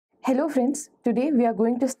Hello friends, today we are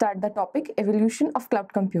going to start the topic evolution of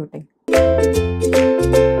cloud computing.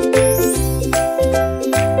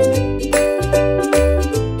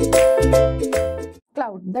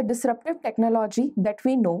 Cloud, the disruptive technology that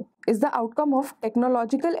we know, is the outcome of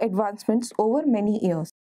technological advancements over many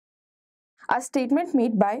years. A statement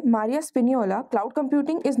made by Maria Spinola, cloud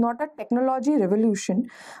computing is not a technology revolution,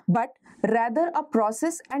 but rather a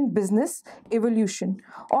process and business evolution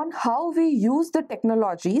on how we use the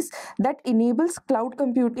technologies that enables cloud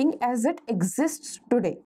computing as it exists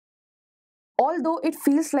today. Although it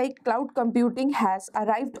feels like cloud computing has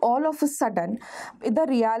arrived all of a sudden, the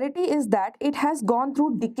reality is that it has gone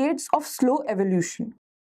through decades of slow evolution.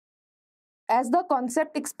 As the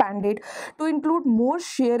concept expanded to include more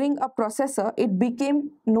sharing a processor, it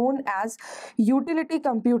became known as utility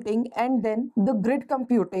computing and then the grid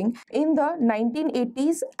computing in the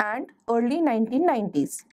 1980s and early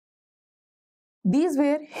 1990s. These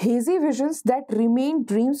were hazy visions that remained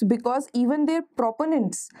dreams because even their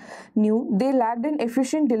proponents knew they lacked an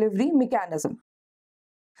efficient delivery mechanism.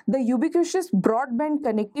 The ubiquitous broadband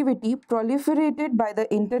connectivity proliferated by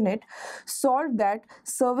the internet solved that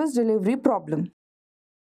service delivery problem.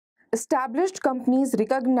 Established companies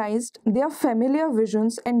recognized their familiar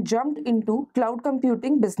visions and jumped into cloud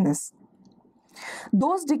computing business.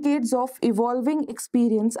 Those decades of evolving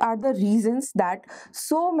experience are the reasons that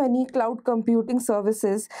so many cloud computing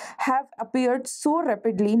services have appeared so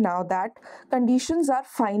rapidly now that conditions are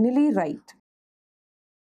finally right.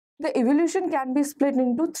 The evolution can be split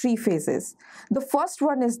into three phases. The first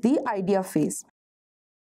one is the idea phase.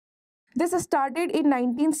 This started in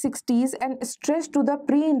 1960s and stretched to the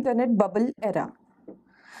pre-internet bubble era.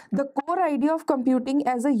 The core idea of computing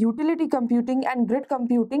as a utility computing and grid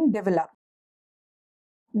computing developed.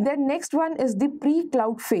 The next one is the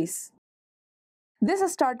pre-cloud phase. This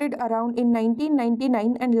started around in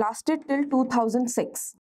 1999 and lasted till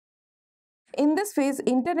 2006. In this phase,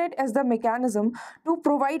 internet as the mechanism to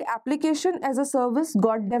provide application as a service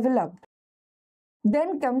got developed.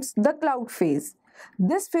 Then comes the cloud phase.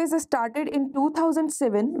 This phase started in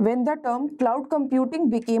 2007 when the term cloud computing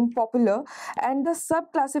became popular and the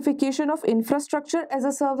subclassification of infrastructure as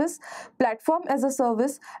a service, platform as a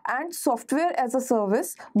service, and software as a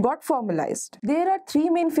service got formalized. There are three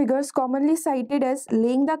main figures commonly cited as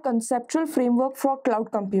laying the conceptual framework for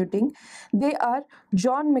cloud computing. They are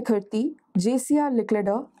John McCarthy, J.C.R.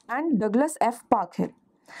 Licklider, and Douglas F. Parkhill.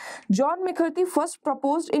 John McCarthy first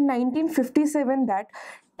proposed in 1957 that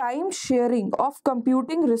time sharing of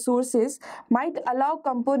computing resources might allow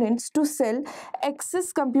components to sell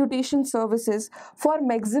excess computation services for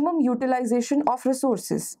maximum utilization of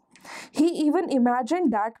resources. He even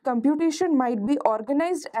imagined that computation might be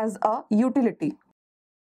organized as a utility.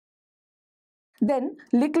 Then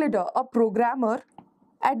Licklider, a programmer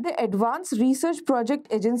at the Advanced Research Project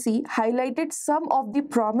Agency, highlighted some of the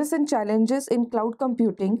promise and challenges in cloud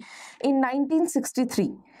computing in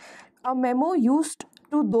 1963. A memo used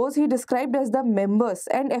to those he described as the members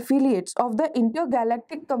and affiliates of the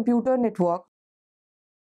Intergalactic Computer Network.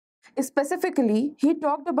 Specifically, he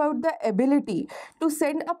talked about the ability to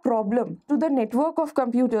send a problem to the network of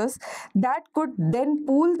computers that could then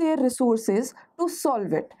pool their resources to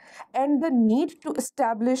solve it, and the need to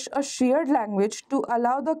establish a shared language to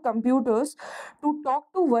allow the computers to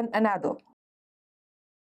talk to one another.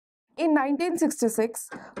 In 1966,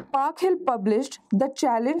 Parkhill published The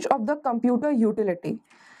Challenge of the Computer Utility,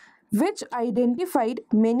 which identified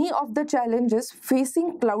many of the challenges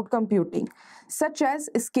facing cloud computing, such as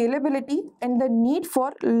scalability and the need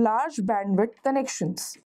for large bandwidth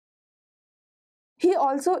connections. He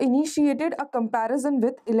also initiated a comparison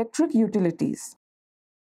with electric utilities.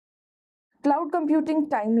 Cloud computing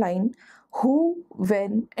timeline: who,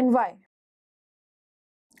 when, and why.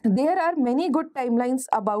 There are many good timelines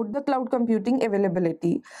about the cloud computing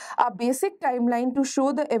availability. A basic timeline to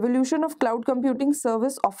show the evolution of cloud computing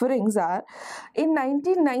service offerings are: in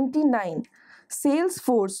 1999,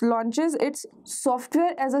 Salesforce launches its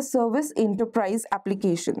software as a service enterprise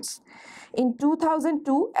applications. In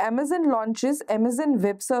 2002, Amazon launches Amazon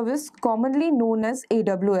Web Service, commonly known as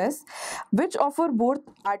AWS, which offer both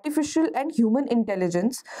artificial and human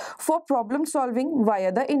intelligence for problem solving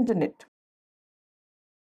via the internet.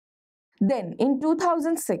 Then, in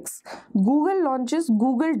 2006, Google launches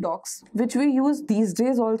Google Docs, which we use these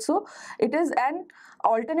days also. It is an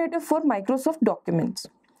alternative for Microsoft Documents,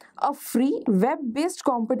 a free web-based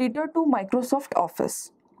competitor to Microsoft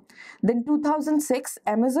Office. Then 2006,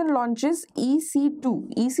 Amazon launches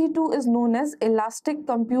EC2. EC2 is known as Elastic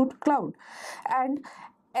Compute Cloud, and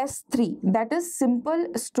S3, that is Simple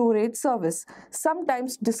Storage Service,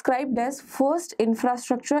 sometimes described as first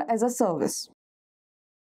infrastructure as a service.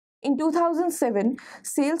 In 2007,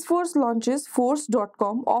 Salesforce launches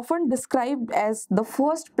Force.com, often described as the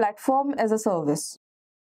first platform as a service.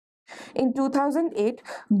 In 2008,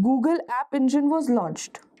 Google App Engine was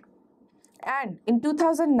launched. And in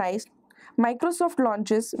 2009, Microsoft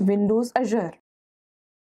launches Windows Azure.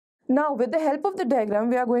 Now, with the help of the diagram,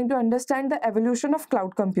 we are going to understand the evolution of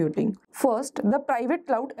cloud computing. First, the private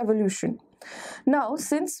cloud evolution. Now,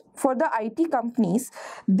 since for the IT companies,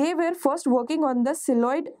 they were first working on the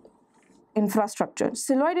siloed infrastructure.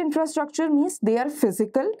 Siloed infrastructure means they are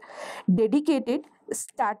physical, dedicated,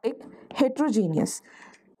 static, heterogeneous.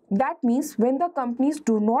 That means when the companies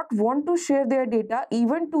do not want to share their data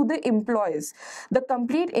even to the employees, the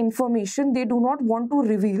complete information they do not want to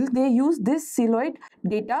reveal, they use this siloed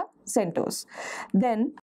data centers.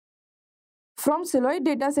 Then from siloed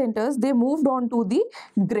data centers, they moved on to the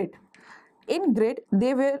grid. In grid,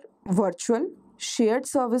 they were virtual, shared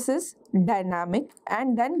services, dynamic,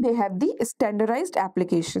 and then they have the standardized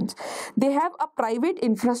applications. They have a private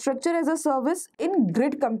infrastructure as a service in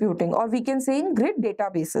grid computing, or we can say in grid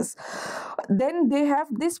databases. Then they have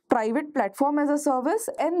this private platform as a service,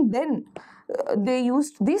 and then they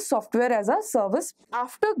used the software as a service.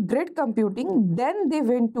 After grid computing, then they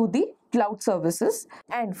went to the cloud services,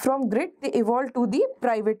 and from grid they evolved to the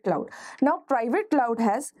private cloud. Now private cloud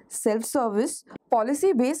has self-service,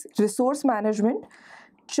 policy-based resource management,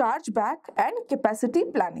 chargeback, and capacity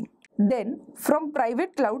planning. Then from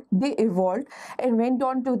private cloud they evolved and went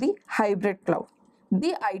on to the hybrid cloud.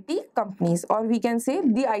 The IT companies, or we can say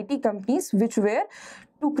the IT companies which were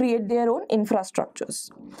to create their own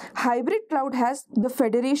infrastructures. Hybrid cloud has the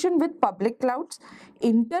federation with public clouds,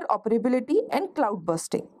 interoperability, and cloud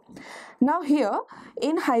bursting. Now here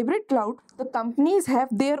in hybrid cloud, the companies have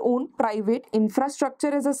their own private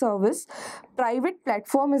infrastructure as a service, private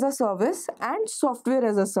platform as a service, and software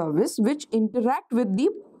as a service which interact with the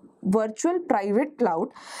virtual private cloud.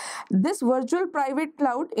 This virtual private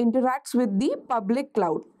cloud interacts with the public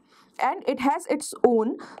cloud, and it has its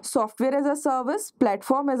own software as a service,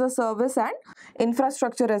 platform as a service, and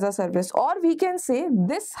infrastructure as a service. Or we can say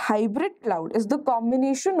this hybrid cloud is the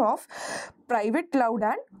combination of private cloud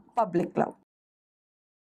and public cloud.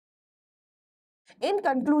 In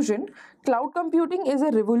conclusion, cloud computing is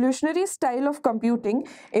a revolutionary style of computing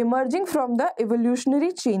emerging from the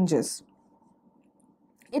evolutionary changes.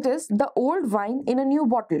 It is the old wine in a new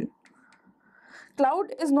bottle.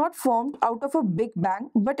 Cloud is not formed out of a big bang,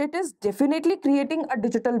 but it is definitely creating a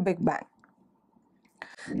digital big bang.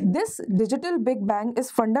 This digital big bang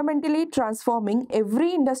is fundamentally transforming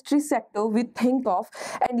every industry sector we think of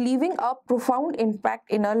and leaving a profound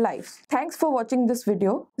impact in our lives. Thanks for watching this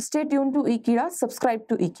video. Stay tuned to Ekeeda. Subscribe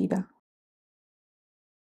to Ekeeda.